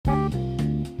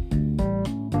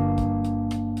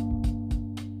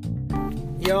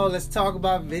Yo, let's talk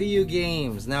about video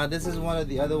games. Now, this is one of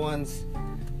the other ones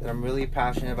that I'm really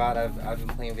passionate about. I've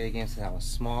been playing video games since I was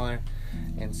smaller,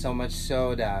 and so much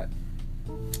so that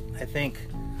I think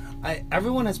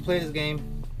everyone has played this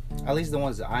game, at least the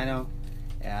ones that I know,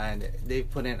 and they've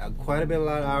put in quite a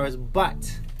lot of hours,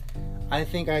 but I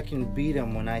think I can beat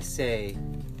them when I say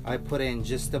I put in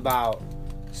just about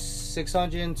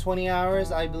 620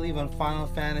 hours, I believe, on Final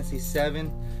Fantasy VII,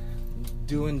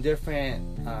 doing different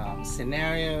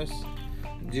scenarios,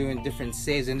 doing different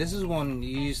saves. And this is one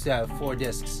you used to have 4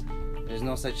 discs. There's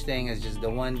no such thing as just the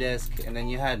one disc, and then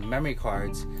you had memory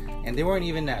cards, and they weren't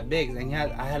even that big. And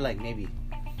I had like maybe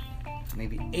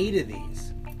 8 of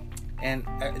these, and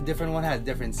a different one had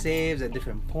different saves at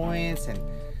different points. And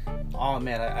oh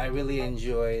man, I really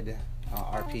enjoyed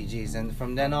RPGs, and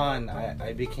from then on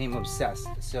I became obsessed.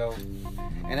 So,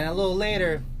 and then a little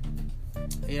later,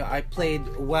 I played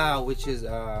WoW, which is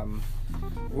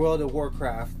World of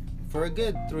Warcraft, for a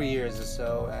good 3 years or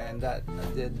so, and that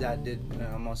did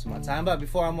most of my time. But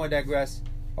before I more digress,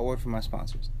 a word from my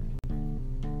sponsors.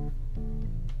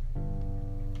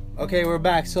 Okay, we're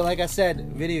back. So like I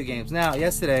said, video games. Now,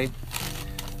 yesterday,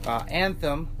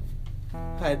 Anthem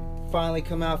had finally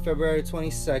come out February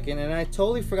 22nd, and I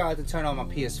totally forgot to turn on my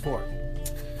PS4.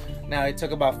 Now, it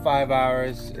took about 5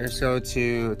 hours or so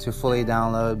to fully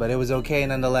download, but it was okay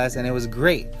nonetheless, and it was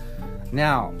great.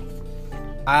 Now,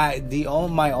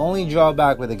 my only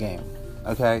drawback with the game,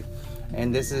 okay,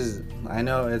 and this is, I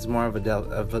know it's more of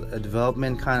a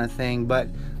development kind of thing, but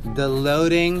the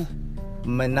loading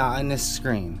monotonous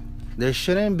screen. There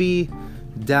shouldn't be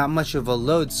that much of a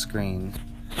load screen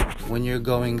when you're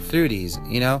going through these,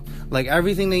 like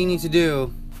everything that you need to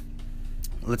do,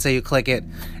 let's say you click it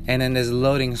and then this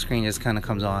loading screen just kind of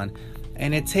comes on,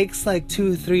 and it takes like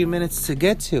 2-3 minutes to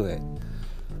get to it.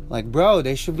 Like, bro,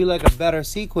 there should be like a better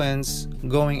sequence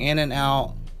going in and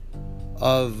out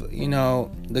of,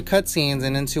 the cutscenes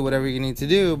and into whatever you need to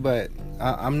do. But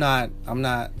I'm not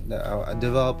a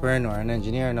developer nor an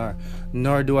engineer,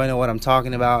 nor do I know what I'm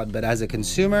talking about. But as a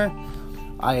consumer,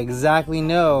 I exactly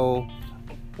know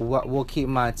what will keep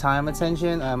my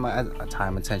attention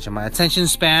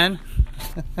span.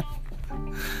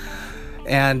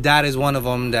 And that is one of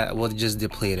them that will just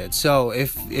deplete it. So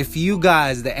if you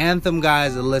guys, the Anthem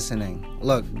guys, are listening,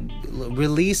 look,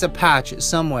 release a patch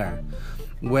somewhere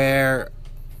where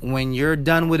when you're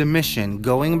done with a mission,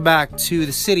 going back to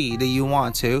the city that you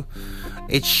want to,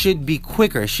 it should be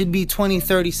quicker. It should be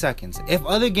 20-30 seconds. If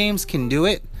other games can do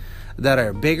it that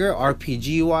are bigger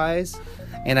RPG wise,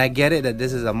 and I get it that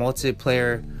this is a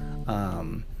multiplayer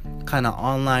kind of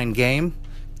online game,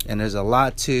 and there's a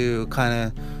lot to kind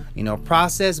of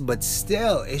process, but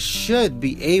still it should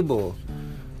be able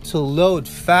to load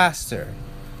faster.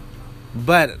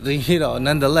 But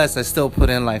nonetheless, I still put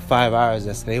in like 5 hours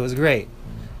yesterday. It was great.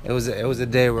 It was a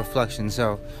day of reflection.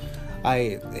 So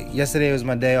yesterday was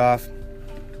my day off.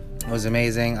 It was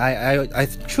amazing. I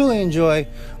truly enjoy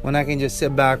when I can just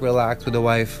sit back, relax with the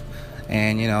wife,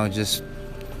 and just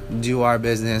do our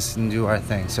business and do our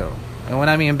thing. So, and when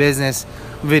I mean business,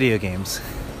 video games.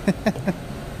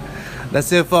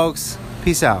 That's it, folks.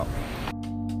 Peace out.